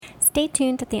Stay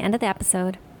tuned at the end of the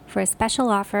episode for a special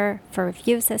offer for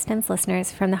Review of Systems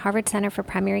listeners from the Harvard Center for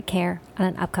Primary Care on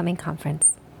an upcoming conference.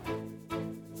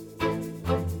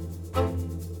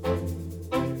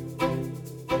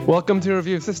 Welcome to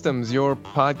Review of Systems, your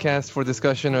podcast for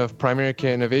discussion of primary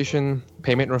care innovation,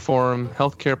 payment reform,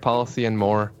 healthcare policy, and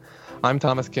more. I'm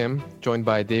Thomas Kim, joined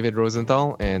by David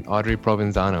Rosenthal and Audrey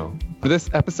Provenzano. For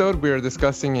this episode, we are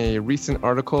discussing a recent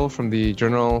article from the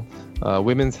journal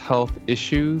Women's Health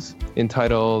Issues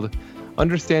entitled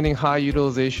Understanding High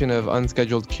Utilization of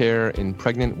Unscheduled Care in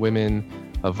Pregnant Women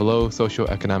of Low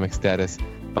Socioeconomic Status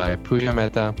by Pooja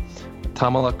Mehta,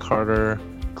 Tamala Carter,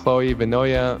 Chloe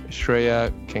Vinoya,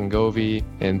 Shreya Kangovi,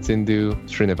 and Sindhu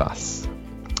Srinivas.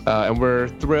 And we're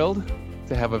thrilled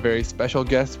to have a very special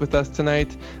guest with us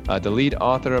tonight, the lead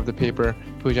author of the paper,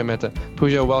 Pooja Mehta.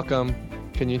 Pooja, welcome.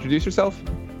 Can you introduce yourself?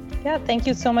 Yeah, thank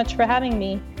you so much for having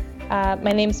me.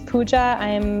 My name's Pooja.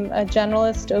 I'm a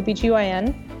generalist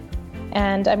OBGYN,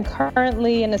 and I'm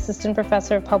currently an assistant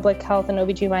professor of public health and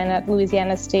OBGYN at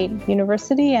Louisiana State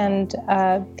University and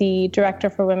the director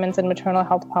for women's and maternal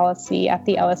health policy at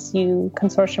the LSU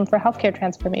Consortium for Healthcare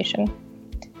Transformation.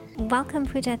 Welcome,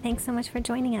 Pooja. Thanks so much for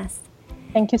joining us.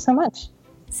 Thank you so much.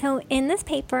 So in this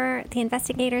paper, the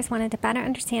investigators wanted to better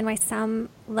understand why some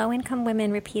low-income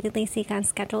women repeatedly seek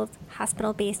unscheduled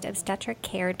hospital-based obstetric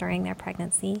care during their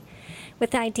pregnancy.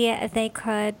 With the idea if they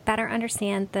could better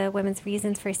understand the women's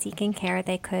reasons for seeking care,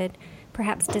 they could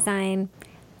perhaps design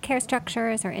care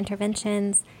structures or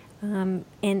interventions in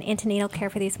antenatal care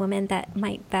for these women that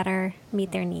might better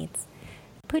meet their needs.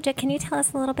 Pooja, can you tell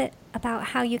us a little bit about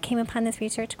how you came upon this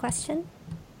research question?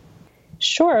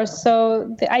 Sure.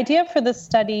 So the idea for this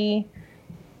study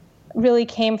really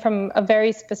came from a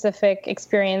very specific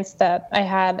experience that I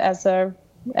had as an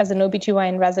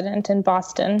OBGYN resident in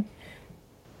Boston,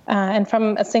 and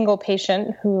from a single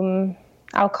patient whom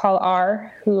I'll call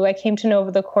R, who I came to know over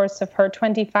the course of her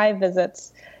 25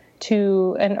 visits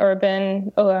to an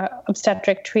urban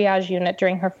obstetric triage unit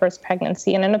during her first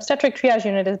pregnancy. And an obstetric triage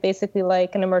unit is basically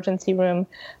like an emergency room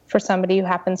for somebody who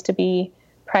happens to be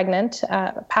pregnant.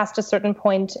 Past a certain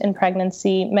point in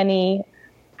pregnancy, many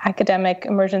academic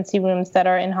emergency rooms that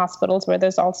are in hospitals where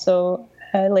there's also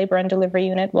a labor and delivery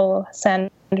unit will send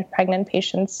pregnant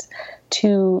patients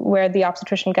to where the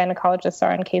obstetrician gynecologists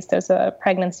are in case there's a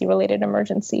pregnancy-related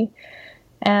emergency.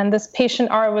 And this patient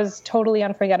R was totally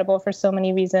unforgettable for so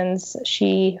many reasons.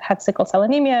 She had sickle cell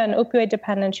anemia and opioid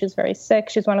dependence. She was very sick.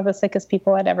 She's one of the sickest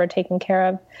people I'd ever taken care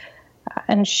of.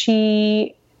 And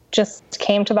she just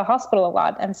came to the hospital a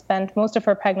lot and spent most of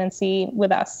her pregnancy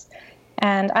with us.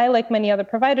 And I, like many other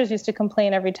providers, used to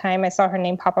complain every time I saw her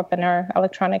name pop up in our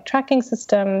electronic tracking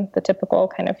system, the typical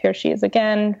kind of here she is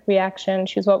again reaction.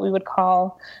 She's what we would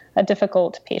call a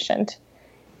difficult patient,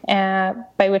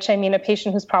 by which I mean a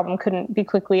patient whose problem couldn't be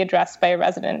quickly addressed by a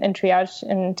resident in triage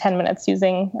in 10 minutes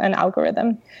using an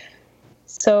algorithm.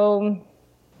 So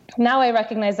now I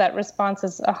recognize that response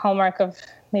as a hallmark of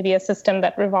maybe a system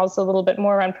that revolves a little bit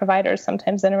more around providers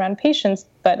sometimes than around patients.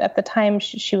 But at the time,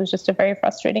 she was just a very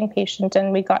frustrating patient,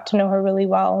 and we got to know her really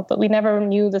well. But we never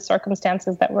knew the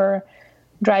circumstances that were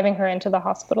driving her into the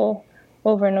hospital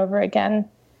over and over again.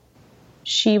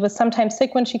 She was sometimes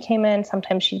sick when she came in.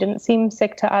 Sometimes she didn't seem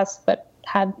sick to us, but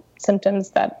had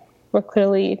symptoms that were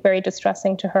clearly very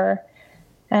distressing to her.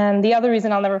 And the other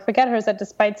reason I'll never forget her is that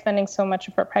despite spending so much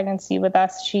of her pregnancy with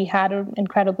us, she had an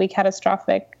incredibly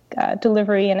catastrophic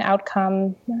delivery and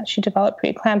outcome. She developed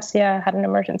preeclampsia, had an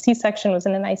emergent C-section, was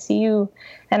in an ICU,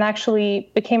 and actually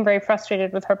became very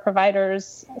frustrated with her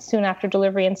providers soon after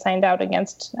delivery and signed out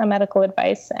against medical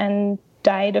advice and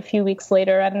died a few weeks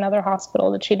later at another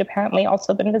hospital that she'd apparently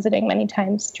also been visiting many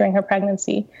times during her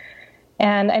pregnancy.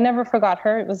 And I never forgot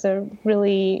her. It was a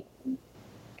really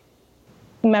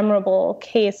memorable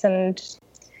case, and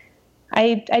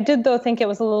I did, though, think it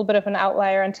was a little bit of an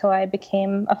outlier until I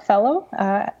became a fellow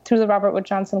through the Robert Wood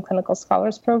Johnson Clinical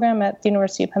Scholars Program at the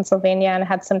University of Pennsylvania, and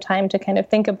had some time to kind of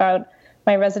think about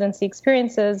my residency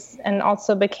experiences, and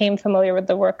also became familiar with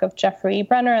the work of Jeffrey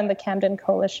Brenner and the Camden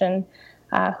Coalition,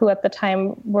 who at the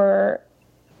time were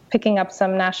picking up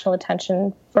some national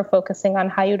attention for focusing on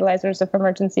high utilizers of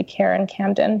emergency care in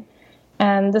Camden.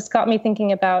 And this got me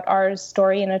thinking about our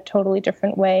story in a totally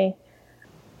different way.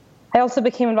 I also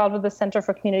became involved with the Center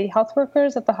for Community Health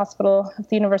Workers at the Hospital of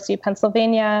the University of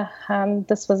Pennsylvania.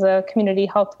 This was a community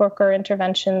health worker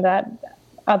intervention that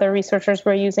other researchers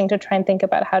were using to try and think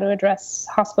about how to address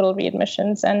hospital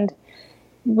readmissions. And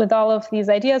with all of these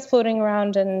ideas floating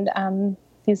around and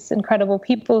these incredible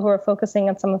people who are focusing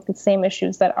on some of the same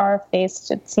issues that are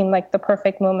faced, it seemed like the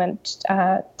perfect moment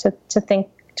to think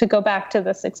to go back to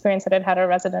this experience that I'd had as a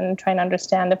resident and try and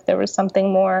understand if there was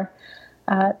something more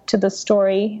to the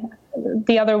story.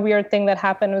 The other weird thing that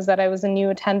happened was that I was a new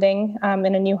attending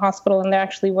in a new hospital, and there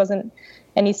actually wasn't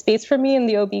any space for me in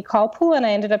the OB call pool, and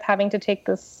I ended up having to take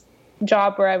this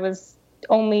job where I was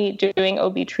only doing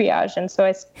OB triage. And so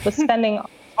I was spending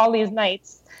all these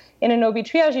nights in an OB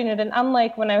triage unit. And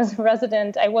unlike when I was a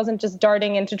resident, I wasn't just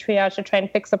darting into triage to try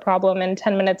and fix a problem in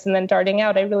 10 minutes and then darting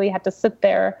out. I really had to sit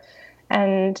there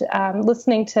and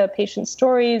listening to patient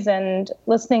stories and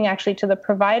listening actually to the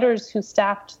providers who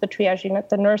staffed the triage unit,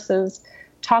 the nurses,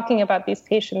 talking about these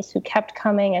patients who kept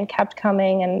coming.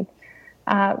 And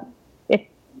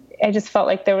I just felt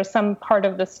like there was some part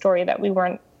of the story that we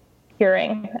weren't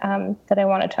hearing that I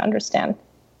wanted to understand.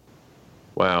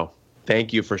 Wow.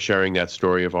 Thank you for sharing that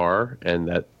story of R and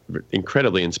that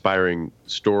incredibly inspiring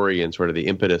story and sort of the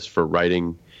impetus for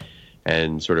writing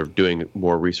and sort of doing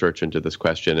more research into this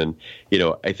question. And,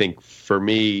 I think for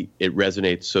me, it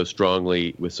resonates so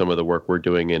strongly with some of the work we're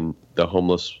doing in the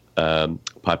homeless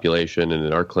population and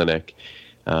in our clinic.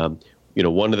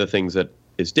 One of the things that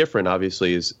is different,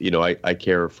 obviously, is, I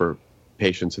care for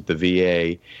patients at the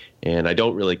VA, and I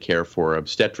don't really care for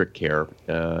obstetric care.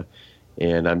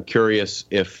 And I'm curious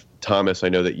if, Thomas, I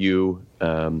know that you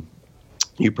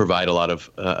provide a lot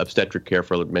of obstetric care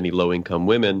for many low-income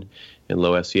women and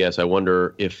low SES. I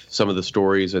wonder if some of the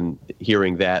stories and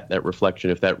hearing that reflection,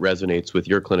 if that resonates with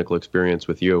your clinical experience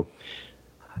with you.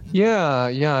 Yeah,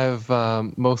 I've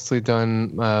mostly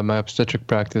done my obstetric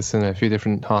practice in a few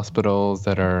different hospitals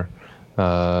that are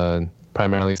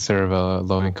primarily serve a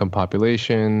low-income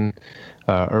population,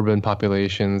 urban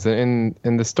populations, and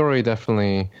the story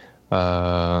definitely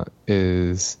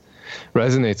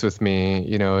resonates with me.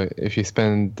 If you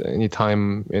spend any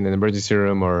time in an emergency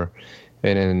room or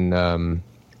in an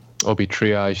OB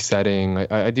triage setting,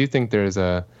 I do think there is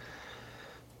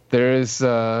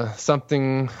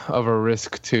something of a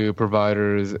risk to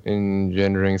providers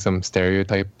engendering some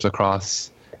stereotypes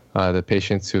across the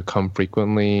patients who come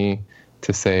frequently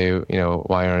to say,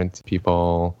 why aren't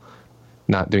people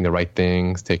not doing the right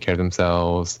things, take care of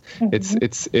themselves?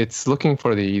 Mm-hmm. It's looking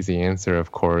for the easy answer,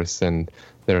 of course, and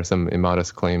there are some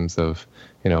immodest claims of,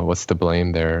 what's to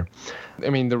blame there.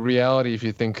 I mean, the reality, if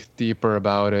you think deeper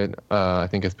about it, I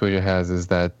think as Pooja has, is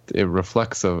that it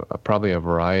reflects probably a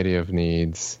variety of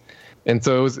needs. And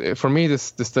so for me,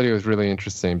 this study was really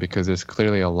interesting because there's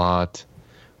clearly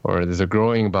there's a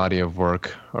growing body of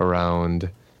work around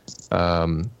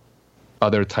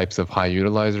other types of high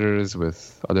utilizers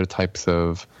with other types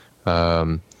of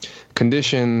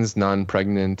conditions,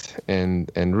 non-pregnant,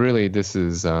 and really this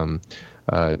is the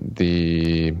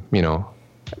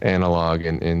analog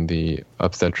in the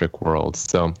obstetric world.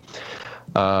 So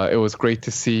it was great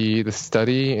to see the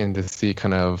study and to see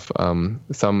kind of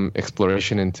some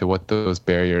exploration into what those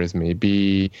barriers may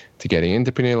be to getting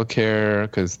into prenatal care,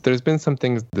 because there's been some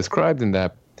things described in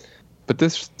that, but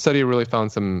this study really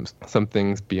found some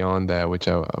things beyond that, which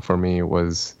for me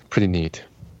was pretty neat.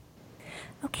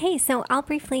 Okay, so I'll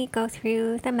briefly go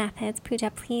through the methods. Pooja,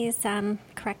 please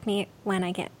correct me when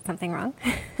I get something wrong.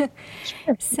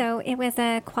 Sure. So it was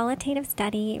a qualitative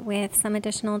study with some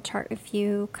additional chart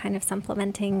review, kind of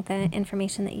supplementing the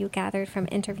information that you gathered from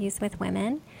interviews with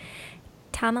women.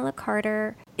 Tamala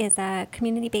Carter is a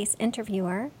community-based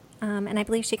interviewer, and I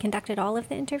believe she conducted all of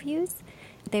the interviews.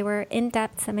 They were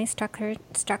in-depth,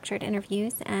 semi-structured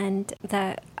interviews, and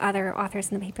the other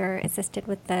authors in the paper assisted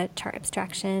with the chart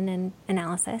abstraction and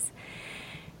analysis.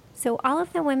 So all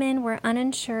of the women were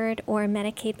uninsured or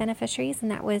Medicaid beneficiaries, and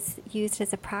that was used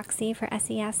as a proxy for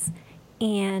SES,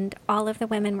 and all of the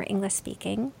women were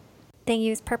English-speaking. They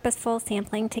used purposeful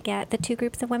sampling to get the two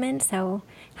groups of women, so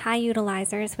high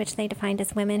utilizers, which they defined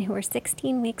as women who were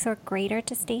 16 weeks or greater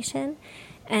gestation,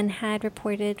 and had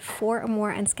reported 4 or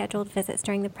more unscheduled visits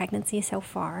during the pregnancy so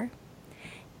far,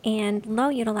 and low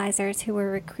utilizers who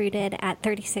were recruited at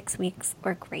 36 weeks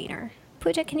or greater.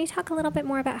 Pooja, can you talk a little bit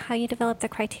more about how you developed the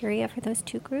criteria for those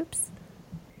two groups?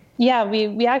 Yeah,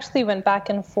 we actually went back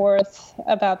and forth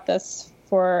about this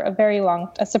for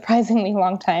a surprisingly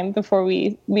long time before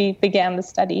we began the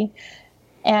study.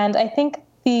 And I think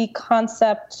the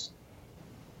concept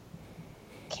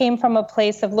came from a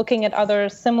place of looking at other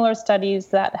similar studies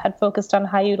that had focused on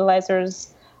high utilizers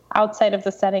outside of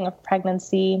the setting of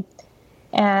pregnancy,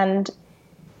 and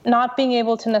not being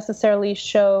able to necessarily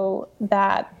show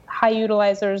that high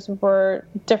utilizers were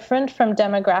different from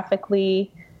demographically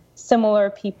similar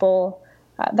people,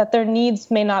 that their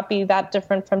needs may not be that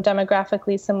different from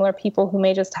demographically similar people who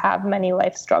may just have many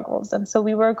life struggles. And so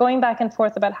we were going back and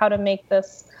forth about how to make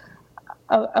this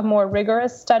a more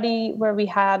rigorous study where we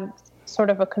had sort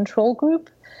of a control group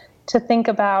to think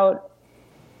about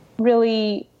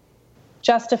really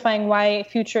justifying why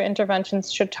future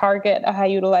interventions should target a high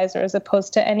utilizer as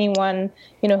opposed to anyone,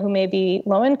 who may be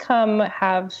low income,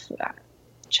 have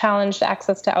challenged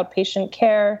access to outpatient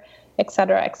care, et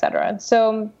cetera, et cetera. And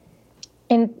so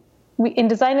in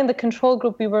designing the control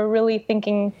group, we were really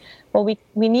thinking, well,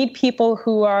 we need people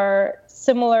who are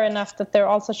similar enough that they're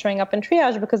also showing up in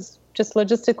triage, because just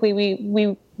logistically,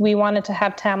 we wanted to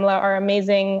have Tamla, our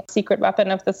amazing secret weapon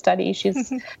of the study.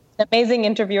 She's an amazing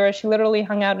interviewer. She literally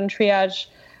hung out in triage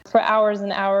for hours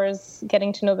and hours,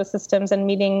 getting to know the systems and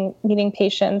meeting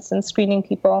patients and screening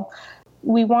people.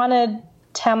 We wanted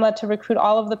Tamla to recruit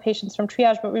all of the patients from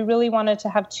triage, but we really wanted to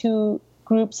have two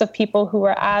groups of people who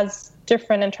were as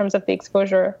different in terms of the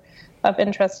exposure of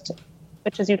interest,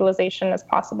 which is utilization, as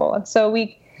possible. And so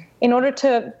in order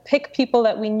to pick people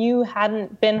that we knew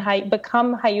hadn't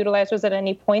become high utilizers at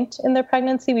any point in their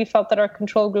pregnancy, we felt that our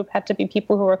control group had to be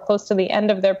people who were close to the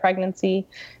end of their pregnancy,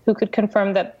 who could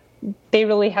confirm that they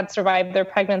really had survived their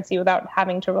pregnancy without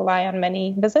having to rely on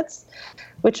many visits,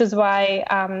 which is why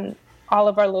all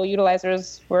of our low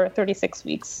utilizers were 36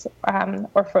 weeks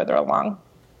or further along,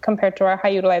 compared to our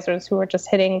high utilizers who were just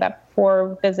hitting that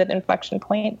 4-visit inflection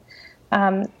point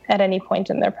at any point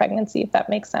in their pregnancy, if that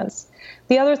makes sense.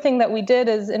 The other thing that we did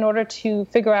is, in order to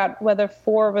figure out whether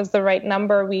 4 was the right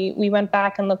number, we went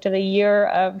back and looked at a year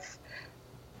of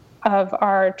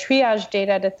our triage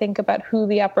data to think about who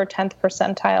the upper 10th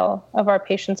percentile of our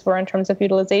patients were in terms of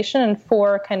utilization, and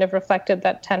 4 kind of reflected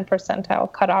that 10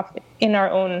 percentile cutoff in our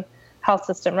own health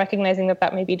system, recognizing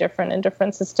that may be different in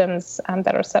different systems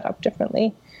that are set up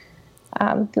differently.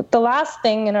 The last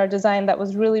thing in our design that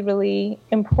was really, really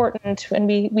important, and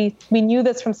we knew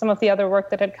this from some of the other work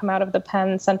that had come out of the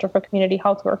Penn Center for Community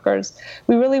Health Workers,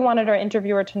 we really wanted our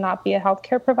interviewer to not be a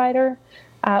healthcare provider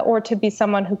or to be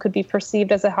someone who could be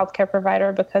perceived as a healthcare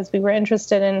provider, because we were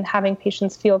interested in having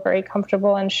patients feel very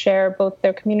comfortable and share both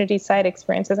their community side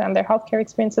experiences and their healthcare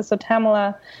experiences. So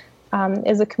Tamla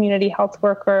is a community health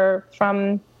worker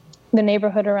from the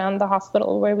neighborhood around the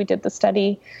hospital where we did the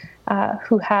study,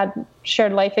 who had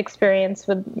shared life experience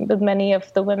with many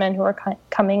of the women who are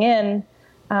coming in.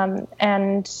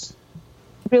 And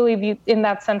really, in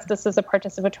that sense, this is a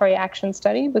participatory action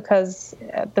study, because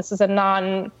this is a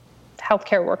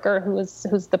non-healthcare worker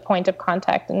who's the point of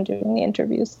contact in doing the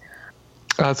interviews.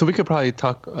 So we could probably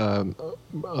talk a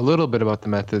little bit about the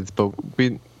methods, but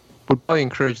we would probably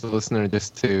encourage the listener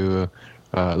just to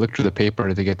look through the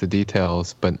paper to get the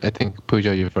details. But I think,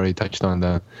 Pooja, you've already touched on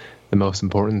the most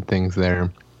important things there.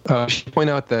 I should point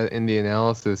out that in the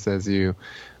analysis, as you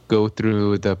go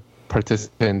through the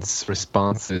participants'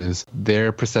 responses,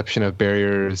 their perception of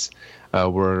barriers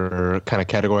were kind of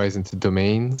categorized into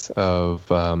domains of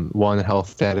 1, health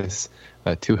status,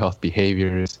 2, health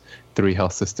behaviors, 3,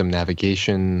 health system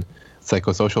navigation,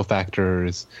 psychosocial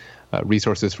factors,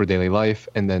 resources for daily life,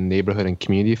 and then neighborhood and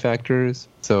community factors.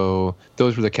 So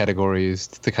those were the categories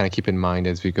to kind of keep in mind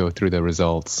as we go through the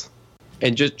results.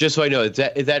 And just so I know, is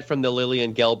that from the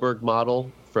Lillian Gelberg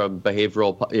model from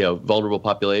behavioral, vulnerable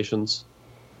populations?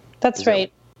 That's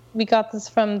right. We got this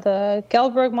from the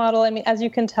Gelberg model. I mean, as you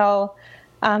can tell,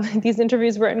 these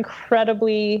interviews were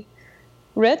incredibly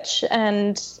rich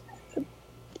and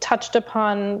touched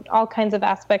upon all kinds of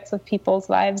aspects of people's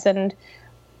lives. And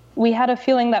we had a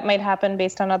feeling that might happen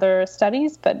based on other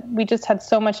studies, but we just had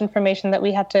so much information that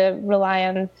we had to rely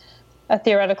on a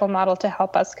theoretical model to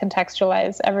help us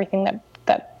contextualize everything that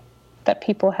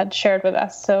people had shared with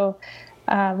us. So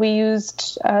we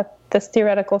used this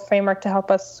theoretical framework to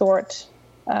help us sort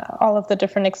all of the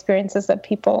different experiences that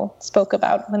people spoke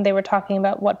about when they were talking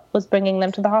about what was bringing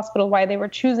them to the hospital, why they were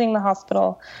choosing the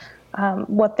hospital,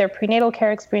 what their prenatal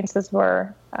care experiences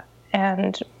were,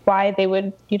 and why they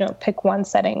would, pick one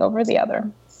setting over the other.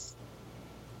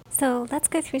 So let's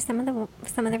go through some of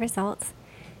the results.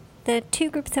 The 2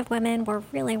 groups of women were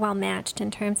really well matched in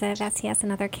terms of SES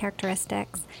and other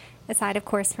characteristics, aside, of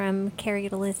course, from care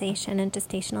utilization and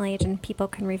gestational age, and people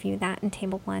can review that in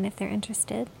Table 1 if they're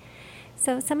interested.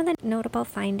 So some of the notable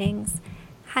findings: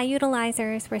 high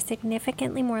utilizers were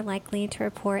significantly more likely to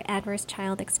report adverse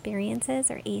child experiences,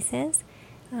 or ACEs,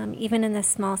 even in this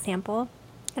small sample.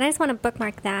 And I just want to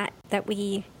bookmark that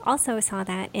we also saw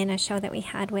that in a show that we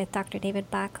had with Dr.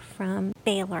 David Buck from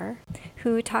Baylor,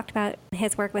 who talked about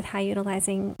his work with high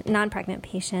utilizing non-pregnant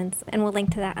patients, and we'll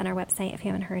link to that on our website if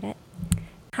you haven't heard it.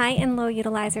 High and low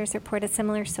utilizers reported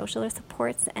similar social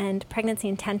supports and pregnancy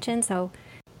intention, so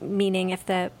meaning if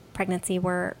the pregnancy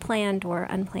were planned or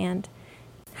unplanned.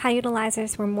 High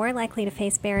utilizers were more likely to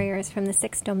face barriers from the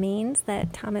 6 domains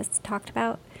that Thomas talked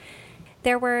about.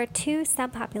 There were two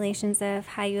subpopulations of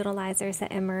high utilizers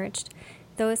that emerged,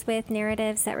 those with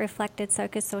narratives that reflected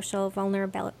psychosocial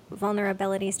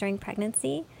vulnerabilities during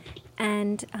pregnancy,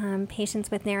 and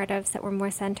patients with narratives that were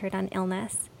more centered on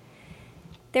illness.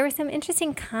 There were some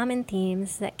interesting common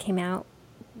themes that came out.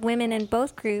 Women in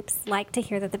both groups liked to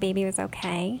hear that the baby was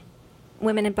okay.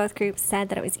 Women in both groups said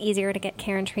that it was easier to get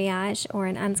care in triage or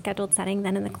an unscheduled setting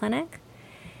than in the clinic.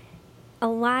 A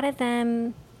lot of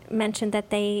them mentioned that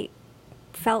they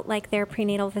felt like their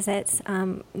prenatal visits,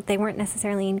 they weren't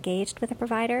necessarily engaged with a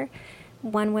provider.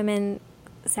 One woman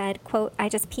said, quote, "I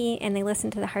just pee and they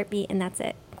listen to the heartbeat and that's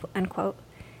it," unquote.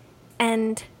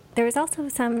 And there was also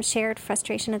some shared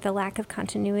frustration at the lack of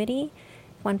continuity,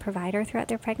 one provider throughout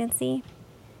their pregnancy.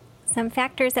 Some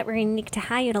factors that were unique to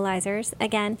high utilizers,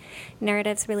 again,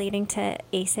 narratives relating to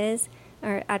ACEs,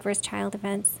 or adverse childhood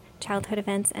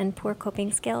events, and poor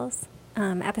coping skills,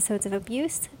 episodes of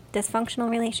abuse, dysfunctional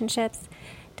relationships,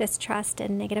 distrust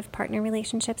and negative partner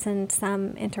relationships, and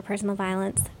some interpersonal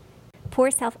violence. Poor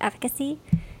self-efficacy,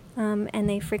 and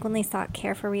they frequently sought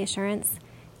care for reassurance.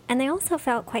 And they also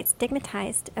felt quite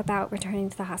stigmatized about returning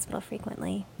to the hospital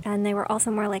frequently. And they were also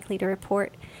more likely to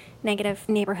report negative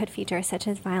neighborhood features such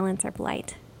as violence or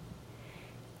blight.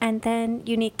 And then,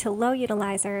 unique to low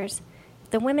utilizers,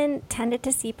 the women tended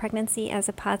to see pregnancy as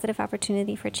a positive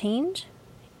opportunity for change.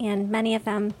 And many of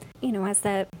them, as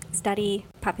the study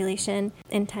population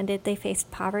intended, they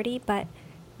faced poverty, but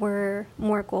were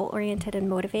more goal-oriented and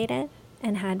motivated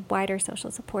and had wider social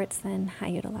supports than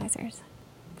high utilizers.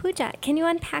 Pooja, can you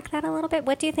unpack that a little bit?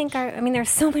 What do you think there's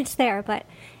so much there, but,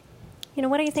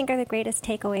 what do you think are the greatest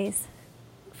takeaways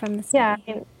from the study?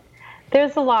 Yeah,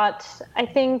 there's a lot. I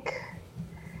think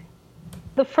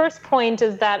the first point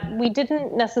is that we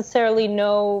didn't necessarily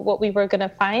know what we were going to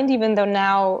find, even though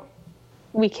now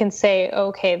we can say,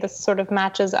 okay, this sort of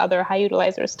matches other high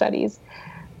utilizer studies.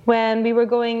 When we were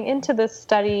going into this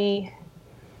study,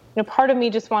 part of me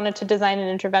just wanted to design an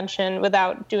intervention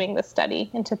without doing the study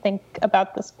and to think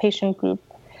about this patient group.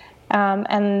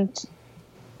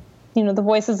 The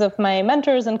voices of my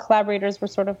mentors and collaborators were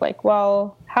sort of like,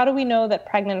 well, how do we know that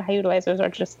pregnant high utilizers are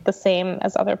just the same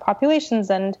as other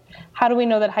populations? And how do we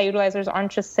know that high utilizers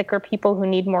aren't just sicker people who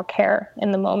need more care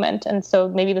in the moment? And so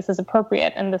maybe this is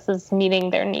appropriate and this is meeting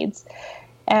their needs.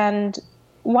 And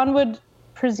one would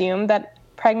presume that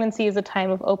pregnancy is a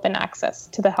time of open access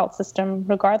to the health system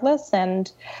regardless.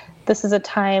 And this is a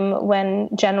time when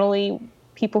generally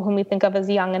people whom we think of as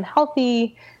young and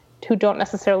healthy, who don't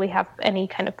necessarily have any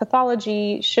kind of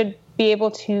pathology, should be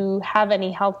able to have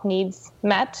any health needs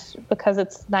met because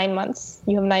it's 9 months.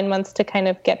 You have 9 months to kind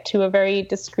of get to a very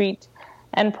discrete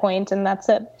endpoint, and that's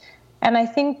it. And I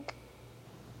think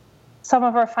some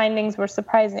of our findings were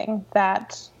surprising,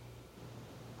 that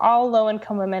all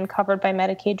low-income women covered by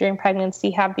Medicaid during pregnancy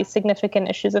have these significant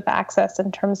issues of access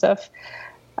in terms of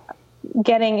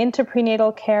getting into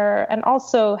prenatal care and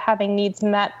also having needs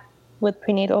met with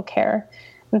prenatal care.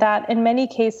 That in many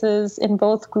cases, in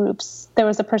both groups, there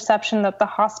was a perception that the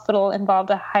hospital involved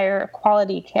a higher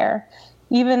quality care.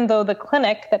 Even though the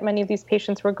clinic that many of these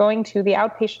patients were going to, the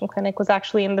outpatient clinic, was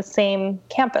actually in the same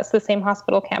campus, the same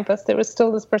hospital campus, there was still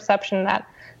this perception that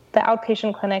the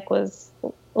outpatient clinic was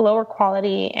lower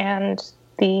quality and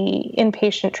the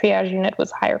inpatient triage unit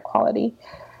was higher quality.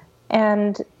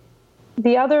 And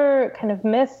the other kind of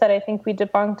myth that I think we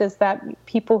debunked is that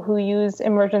people who use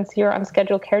emergency or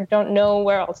unscheduled care don't know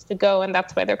where else to go, and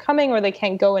that's why they're coming, or they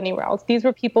can't go anywhere else. These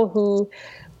were people who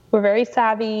were very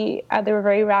savvy, they were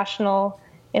very rational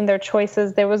in their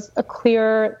choices. There was a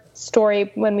clear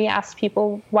story when we asked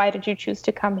people, why did you choose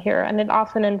to come here? And it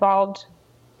often involved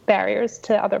barriers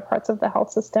to other parts of the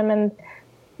health system, and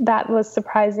that was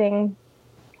surprising,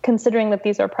 considering that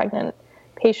these are pregnant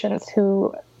patients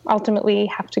who ultimately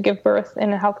have to give birth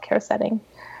in a healthcare setting.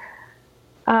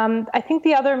 I think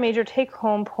the other major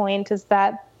take-home point is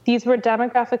that these were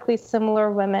demographically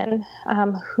similar women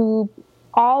who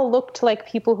all looked like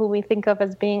people who we think of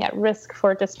as being at risk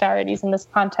for disparities in this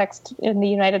context in the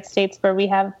United States, where we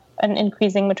have an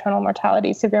increasing maternal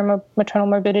mortality, severe maternal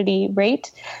morbidity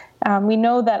rate. We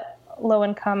know that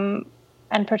low-income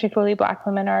and particularly Black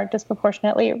women are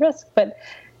disproportionately at risk, but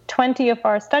 20 of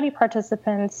our study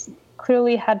participants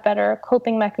clearly had better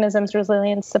coping mechanisms,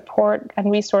 resilience, support, and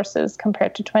resources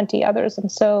compared to 20 others.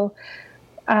 And so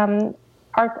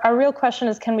our real question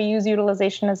is, can we use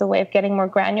utilization as a way of getting more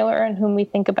granular, and whom we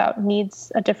think about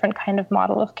needs a different kind of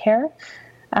model of care?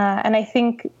 And I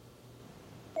think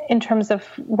in terms of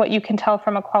what you can tell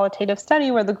from a qualitative study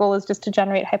where the goal is just to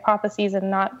generate hypotheses and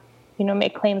not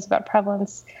make claims about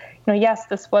prevalence, yes,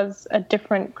 this was a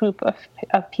different group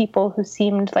of people who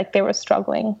seemed like they were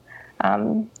struggling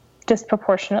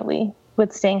disproportionately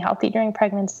with staying healthy during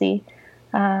pregnancy.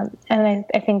 And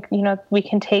I think, we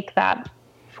can take that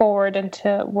forward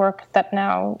into work that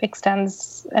now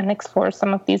extends and explores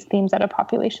some of these themes at a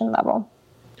population level.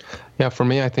 Yeah, for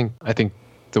me, I think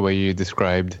the way you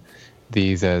described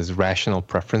these as rational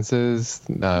preferences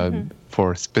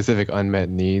for specific unmet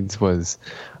needs was,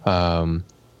 one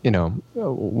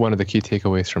of the key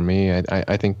takeaways for me.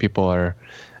 I think people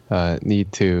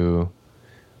need to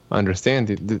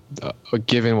understand,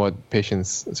 given what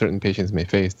certain patients may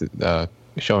face,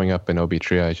 showing up in OB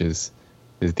triage is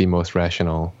the most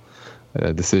rational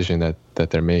decision that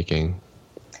they're making.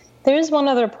 There is one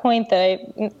other point that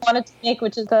I wanted to make,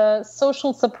 which is the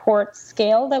social support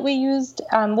scale that we used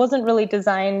wasn't really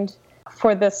designed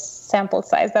for this sample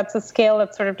size. That's a scale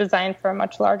that's sort of designed for a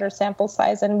much larger sample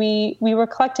size. And we were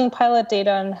collecting pilot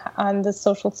data on the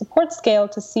social support scale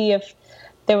to see if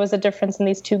there was a difference in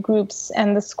these two groups.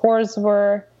 And the scores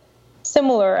were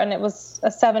similar, and it was a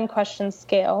 7-question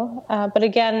scale. But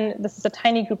again, this is a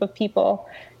tiny group of people.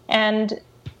 And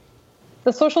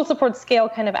the social support scale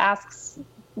kind of asks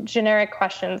generic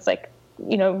questions like,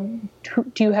 do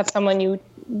you have someone you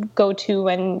go to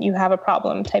when you have a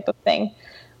problem type of thing.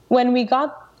 When we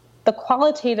got the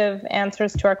qualitative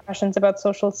answers to our questions about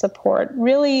social support,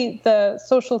 really the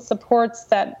social supports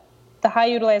that the high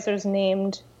utilizers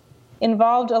named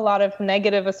involved a lot of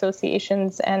negative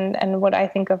associations and what I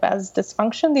think of as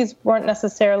dysfunction. These weren't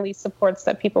necessarily supports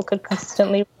that people could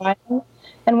consistently rely on.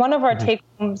 And one of our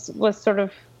take-homes was sort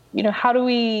of, how do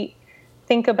we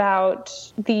think about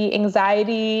the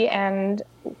anxiety and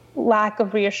lack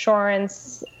of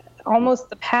reassurance, almost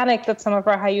the panic that some of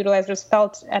our high utilizers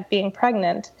felt at being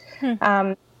pregnant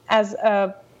as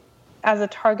a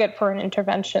target for an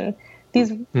intervention.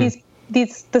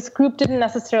 This group didn't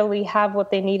necessarily have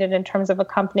what they needed in terms of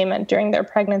accompaniment during their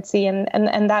pregnancy,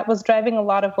 and that was driving a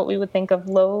lot of what we would think of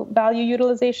low value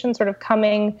utilization, sort of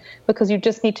coming because you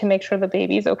just need to make sure the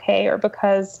baby's okay, or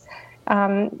because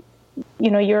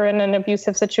you're in an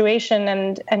abusive situation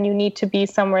and you need to be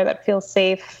somewhere that feels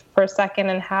safe for a second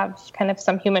and have kind of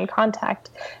some human contact.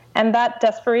 And that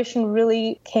desperation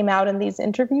really came out in these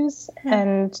interviews.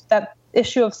 And that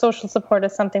issue of social support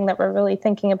is something that we're really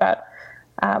thinking about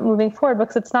moving forward,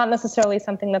 because it's not necessarily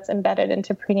something that's embedded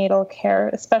into prenatal care,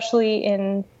 especially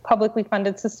in publicly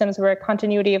funded systems where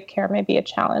continuity of care may be a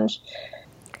challenge.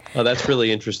 Oh, that's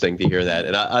really interesting to hear that.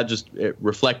 And I just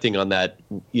reflecting on that,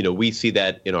 we see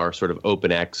that in our sort of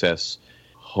open access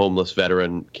homeless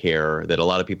veteran care, that a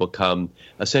lot of people come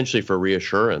essentially for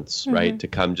reassurance, right? To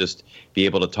come just be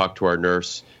able to talk to our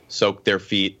nurse, soak their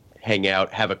feet, hang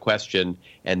out, have a question.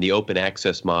 And the open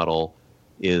access model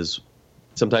is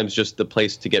sometimes just the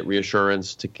place to get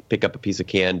reassurance, to pick up a piece of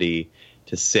candy,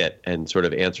 to sit and sort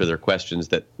of answer their questions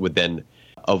that would then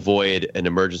avoid an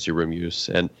emergency room use.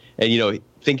 And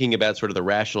thinking about sort of the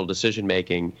rational decision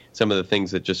making, some of the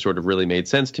things that just sort of really made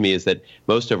sense to me is that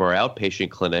most of our outpatient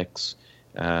clinics,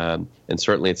 and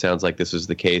certainly it sounds like this is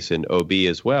the case in OB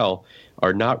as well,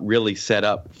 are not really set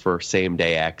up for same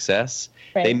day access.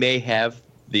 Right. They may have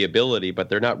the ability, but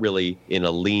they're not really in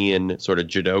a lean sort of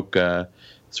judoka,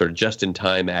 sort of just in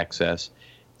time access.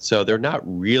 So they're not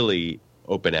really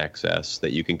open access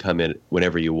that you can come in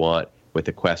whenever you want with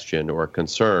a question or a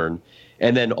concern.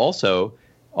 And then also,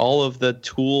 all of the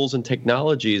tools and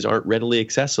technologies aren't readily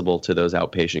accessible to those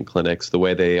outpatient clinics the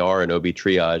way they are in OB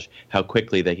triage. How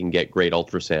quickly they can get great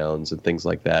ultrasounds and things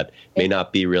like that may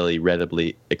not be really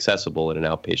readily accessible in an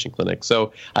outpatient clinic.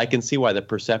 So I can see why the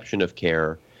perception of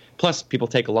care, plus people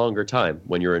take a longer time.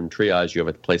 When you're in triage, you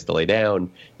have a place to lay down.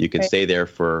 You can stay there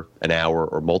for an hour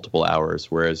or multiple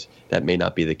hours, whereas that may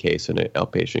not be the case in an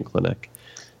outpatient clinic.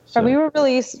 So we were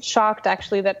really shocked,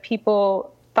 actually, that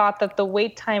people thought that the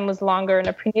wait time was longer in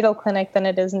a prenatal clinic than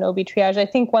it is in OB triage. I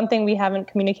think one thing we haven't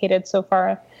communicated so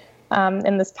far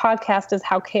in this podcast is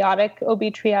how chaotic OB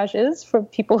triage is for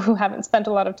people who haven't spent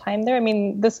a lot of time there. I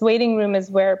mean, this waiting room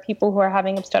is where people who are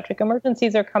having obstetric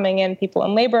emergencies are coming in, people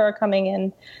in labor are coming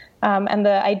in, and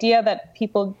the idea that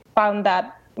people found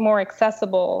that more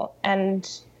accessible and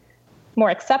more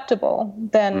acceptable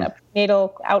than a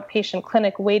prenatal outpatient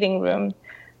clinic waiting room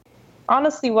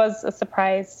honestly was a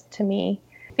surprise to me.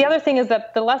 The other thing is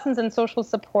that the lessons in social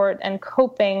support and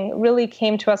coping really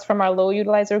came to us from our low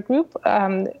utilizer group,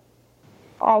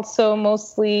 also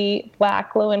mostly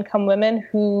Black low-income women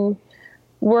who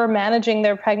were managing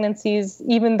their pregnancies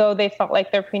even though they felt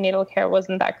like their prenatal care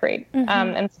wasn't that great.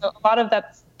 And so a lot of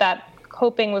that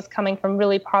coping was coming from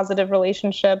really positive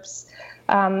relationships.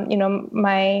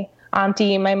 My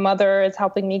auntie, my mother, is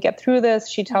helping me get through this.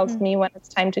 She tells me when it's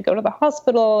time to go to the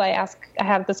hospital. I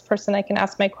have this person I can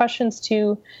ask my questions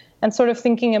to. and sort of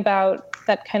thinking about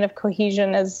that kind of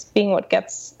cohesion as being what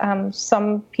gets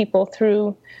some people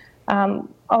through.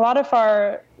 A lot of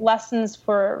our lessons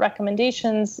for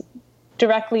recommendations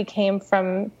directly came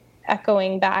from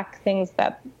echoing back things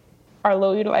that our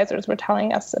low utilizers were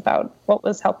telling us about what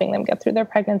was helping them get through their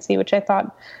pregnancy, which I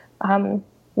thought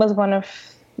was one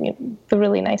of the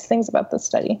really nice things about this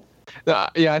study.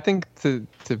 Yeah, I think to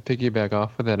piggyback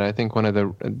off of that, I think one of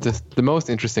the most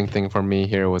interesting thing for me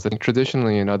here was, I think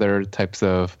traditionally in other types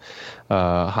of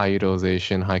high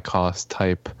utilization, high cost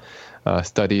type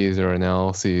studies or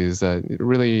analyses,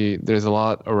 really there's a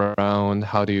lot around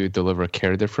how do you deliver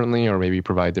care differently, or maybe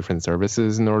provide different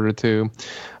services in order to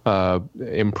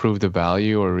improve the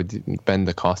value or bend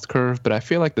the cost curve. But I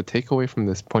feel like the takeaway from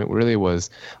this point really was,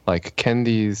 like, can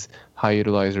these high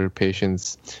utilizer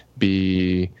patients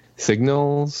be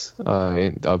signals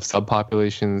of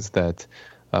subpopulations that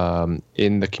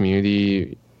in the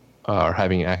community are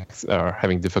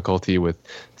having difficulty with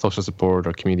social support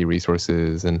or community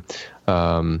resources, and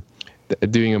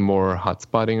doing a more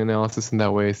hotspotting analysis in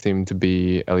that way seemed to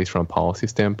be, at least from a policy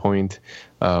standpoint,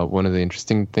 one of the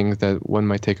interesting things that one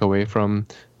might take away from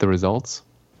the results.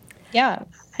 Yeah,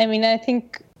 I mean, I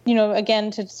think, again,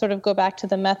 to sort of go back to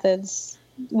the methods,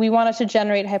 we wanted to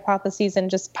generate hypotheses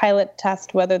and just pilot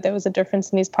test whether there was a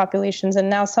difference in these populations. And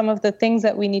now some of the things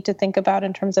that we need to think about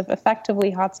in terms of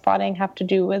effectively hotspotting have to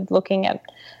do with looking at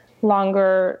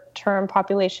longer term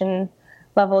population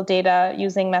level data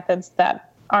using methods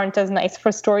that aren't as nice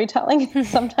for storytelling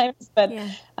sometimes. But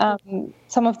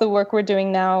some of the work we're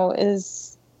doing now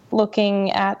is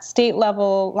looking at state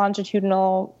level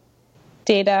longitudinal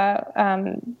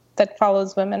data that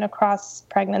follows women across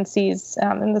pregnancies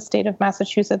in the state of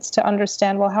Massachusetts to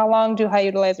understand, well, how long do high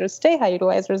utilizers stay high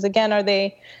utilizers? Again, are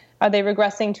they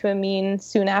regressing to a mean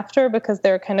soon after because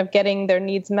they're kind of getting their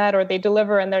needs met, or they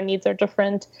deliver and their needs are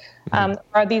different?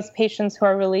 Are these patients who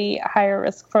are really higher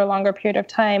risk for a longer period of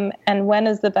time? And when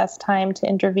is the best time to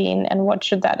intervene? And what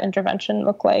should that intervention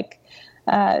look like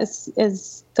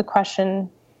is the question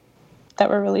that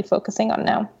we're really focusing on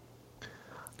now.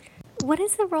 What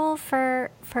is the role for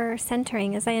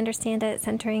centering? As I understand it,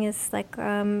 centering is like,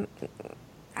 I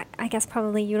guess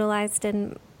probably utilized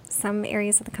in some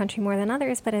areas of the country more than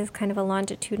others, but as kind of a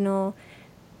longitudinal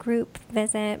group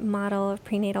visit model of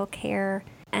prenatal care.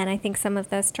 And I think some of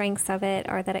the strengths of it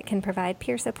are that it can provide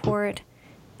peer support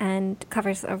and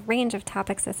covers a range of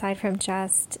topics aside from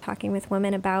just talking with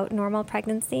women about normal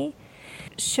pregnancy.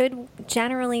 Should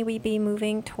generally we be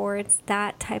moving towards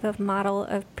that type of model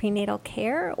of prenatal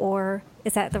care, or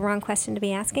is that the wrong question to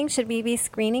be asking? Should we be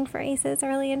screening for ACEs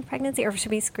early in pregnancy, or should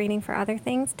we be screening for other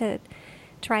things to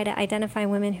try to identify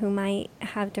women who might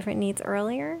have different needs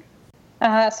earlier?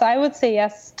 So I would say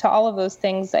yes to all of those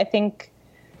things. I think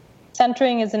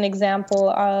centering is an example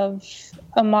of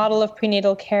a model of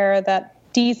prenatal care that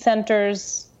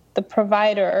decenters the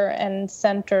provider and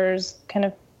centers kind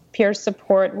of peer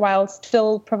support while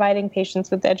still providing patients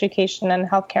with the education and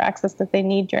healthcare access that they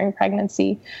need during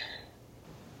pregnancy.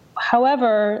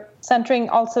 However, centering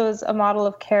also is a model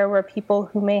of care where people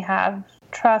who may have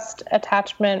trust,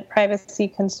 attachment, privacy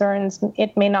concerns,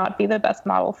 it may not be the best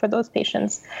model for those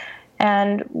patients.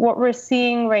 And what we're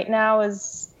seeing right now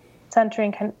is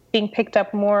centering being picked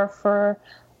up more for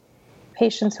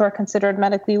patients who are considered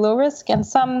medically low risk, and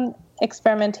some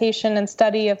experimentation and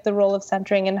study of the role of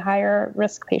centering in higher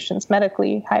risk patients,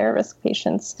 medically higher risk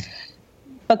patients,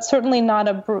 but certainly not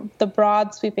the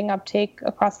broad sweeping uptake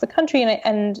across the country.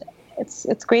 And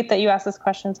it's great that you asked this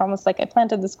question. It's almost like I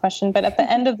planted this question. But at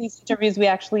the end of these interviews, we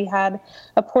actually had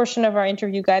a portion of our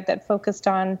interview guide that focused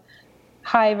on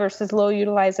high versus low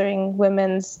utilizing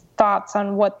women's thoughts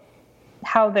on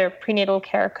how their prenatal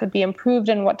care could be improved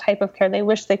and what type of care they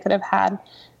wish they could have had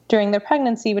during their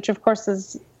pregnancy, which of course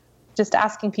is just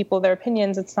asking people their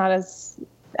opinions. It's not as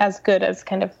good as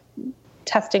kind of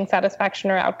testing satisfaction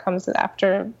or outcomes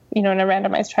after, in a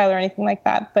randomized trial or anything like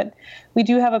that. But we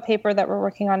do have a paper that we're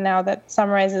working on now that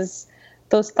summarizes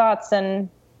those thoughts. And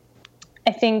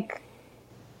I think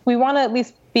we want to at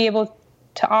least be able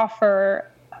to offer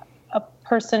a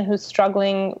person who's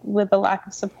struggling with a lack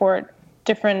of support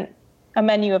a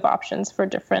menu of options for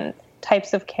different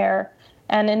types of care.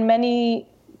 And in many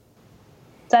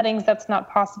settings, that's not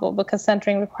possible because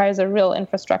centering requires a real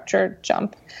infrastructure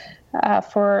jump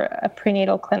for a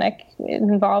prenatal clinic. It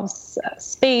involves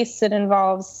space. It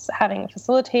involves having a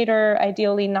facilitator,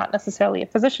 ideally not necessarily a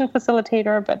physician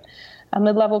facilitator, but a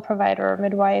mid-level provider or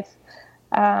midwife.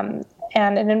 And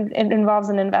it involves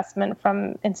an investment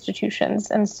from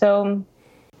institutions. And so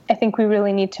I think we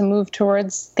really need to move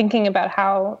towards thinking about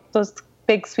how those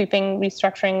big sweeping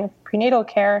restructuring of prenatal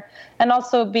care, and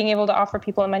also being able to offer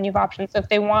people a menu of options. So if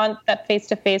they want that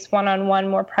face-to-face, one-on-one,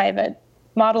 more private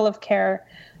model of care,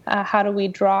 how do we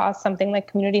draw something like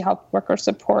community health worker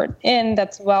support in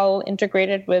that's well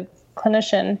integrated with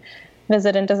clinician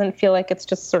visit and doesn't feel like it's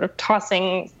just sort of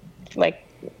tossing, like,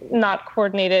 not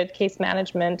coordinated case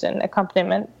management and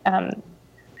accompaniment, and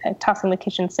tossing the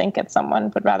kitchen sink at someone,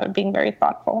 but rather being very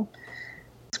thoughtful.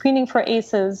 Screening for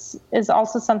ACEs is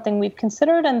also something we've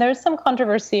considered, and there's some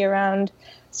controversy around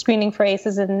screening for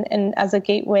ACEs and as a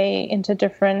gateway into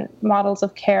different models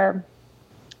of care,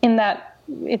 in that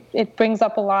it brings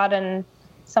up a lot, and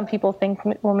some people think,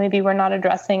 well, maybe we're not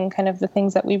addressing kind of the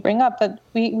things that we bring up, but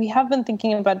we have been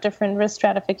thinking about different risk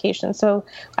stratification. So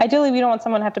ideally, we don't want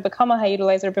someone to have to become a high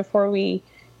utilizer before we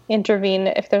intervene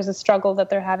if there's a struggle that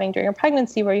they're having during a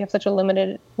pregnancy where you have such a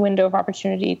limited window of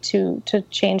opportunity to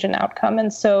change an outcome.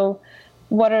 And so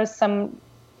what are some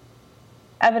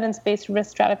evidence-based risk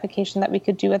stratification that we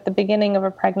could do at the beginning of a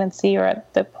pregnancy or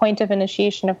at the point of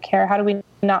initiation of care? How do we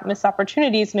not miss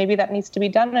opportunities? Maybe that needs to be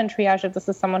done in triage if this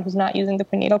is someone who's not using the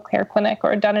prenatal care clinic,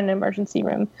 or done in an emergency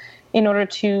room, in order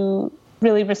to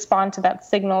really respond to that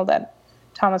signal that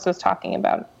Thomas was talking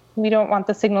about. We don't want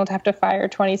the signal to have to fire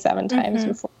 27 times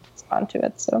before we respond to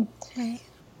it. So. Right.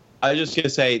 I was just going to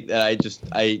say that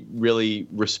I really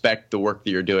respect the work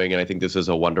that you're doing, and I think this is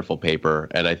a wonderful paper.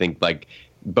 And I think, like,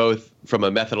 both from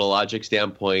a methodologic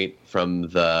standpoint, from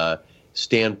the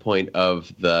standpoint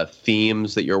of the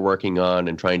themes that you're working on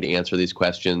and trying to answer these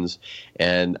questions,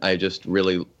 and I just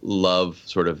really love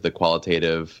sort of the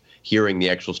qualitative, hearing the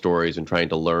actual stories and trying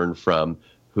to learn from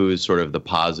who's sort of the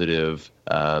positive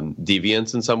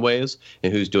deviants in some ways,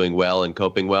 and who's doing well and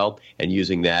coping well, and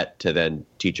using that to then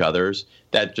teach others.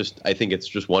 That just, I think it's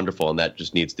just wonderful, and that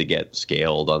just needs to get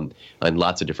scaled on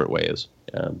lots of different ways.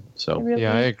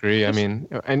 Yeah, I agree. I mean,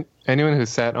 anyone who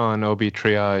sat on OB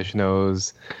triage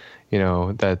knows,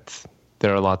 that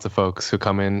there are lots of folks who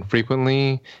come in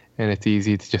frequently, and it's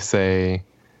easy to just say,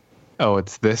 oh,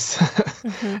 it's this.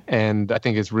 And I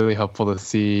think it's really helpful to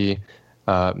see,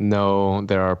 no,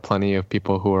 there are plenty of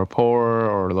people who are poor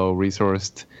or low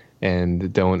resourced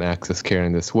and don't access care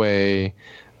in this way.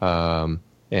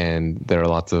 And there are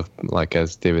lots of, like,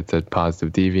 as David said,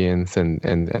 positive deviants, and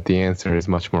the answer is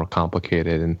much more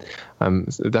complicated. And I'm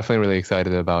definitely really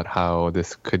excited about how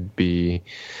this could be,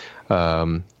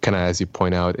 kind of as you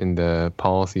point out in the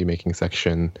policy making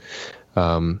section,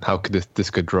 how could this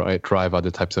could drive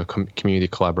other types of community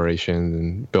collaboration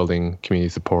and building community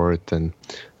support and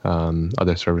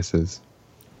other services.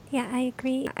 Yeah, I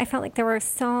agree. I felt like there were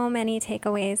so many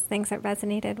takeaways, things that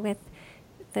resonated with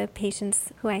the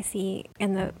patients who I see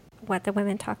and what the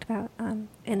women talked about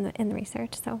in the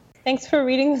research. So thanks for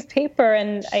reading this paper,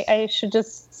 and I should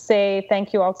just say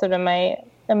thank you also to my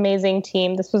amazing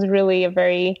team. This was really a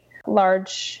very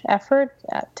large effort.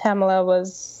 Tamala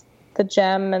was the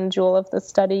gem and jewel of the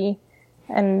study,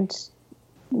 and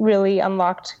really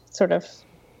unlocked sort of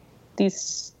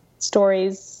these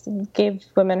stories, gave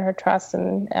women her trust,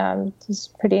 and it was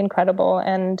pretty incredible.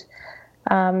 And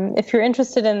if you're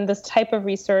interested in this type of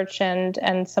research and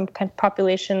some kind of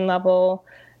population level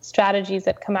strategies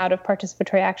that come out of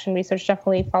participatory action research,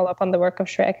 definitely follow up on the work of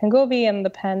Shreya Kangovi and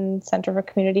the Penn Center for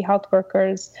Community Health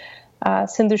Workers.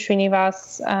 Sindhu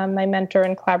Srinivas, my mentor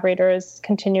and collaborator, is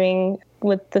continuing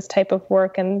with this type of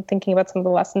work and thinking about some of the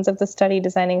lessons of the study,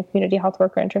 designing community health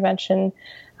worker intervention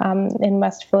in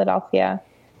West Philadelphia.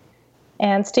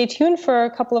 And stay tuned for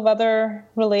a couple of other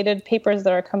related papers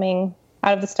that are coming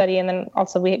out of the study. And then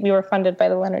also we were funded by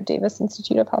the Leonard Davis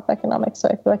Institute of Health Economics, so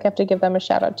I feel like I have to give them a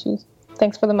shout out too.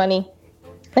 Thanks for the money.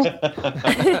 Yeah.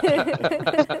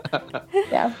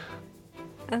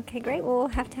 Okay, great. Well, we'll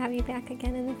have to have you back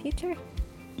again in the future.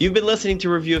 You've been listening to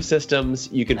Review of Systems.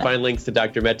 You can find links to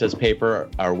Dr. Mehta's paper,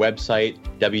 our website,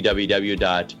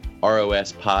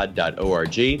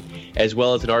 www.rospod.org, as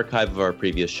well as an archive of our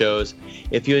previous shows.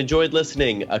 If you enjoyed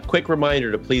listening, a quick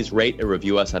reminder to please rate and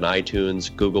review us on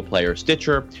iTunes, Google Play, or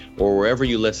Stitcher, or wherever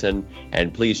you listen,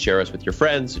 and please share us with your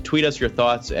friends. Tweet us your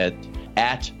thoughts at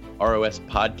ROS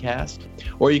Podcast,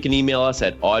 or you can email us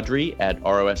at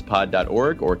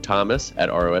audrey@rospod.org or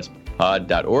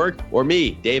thomas@rospod.org, or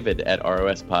me, David, at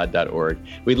rospod.org.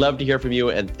 We'd love to hear from you,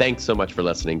 and thanks so much for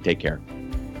listening. Take care.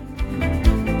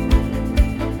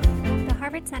 The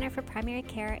Harvard Center for Primary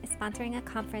Care is sponsoring a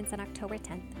conference on October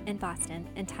 10th in Boston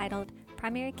entitled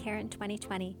Primary Care in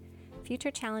 2020, Future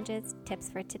Challenges, Tips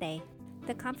for Today.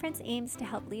 The conference aims to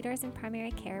help leaders in primary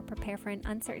care prepare for an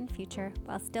uncertain future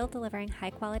while still delivering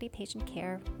high-quality patient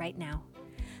care right now.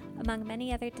 Among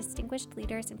many other distinguished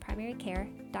leaders in primary care,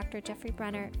 Dr. Jeffrey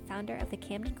Brunner, founder of the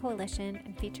Camden Coalition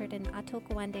and featured in Atul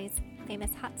Gawande's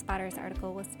famous Hotspotters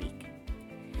article will speak.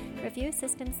 Review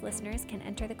Systems listeners can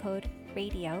enter the code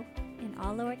RADIO in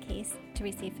all lowercase to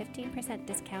receive 15%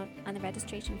 discount on the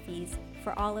registration fees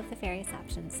for all of the various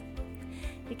options.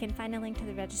 You can find a link to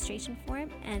the registration form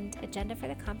and agenda for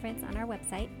the conference on our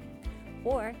website,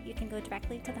 or you can go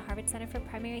directly to the Harvard Center for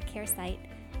Primary Care site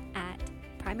at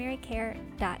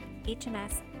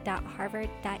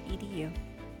primarycare.hms.harvard.edu.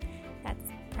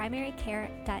 That's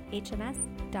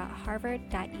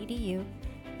primarycare.hms.harvard.edu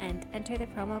and enter the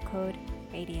promo code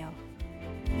RADIO.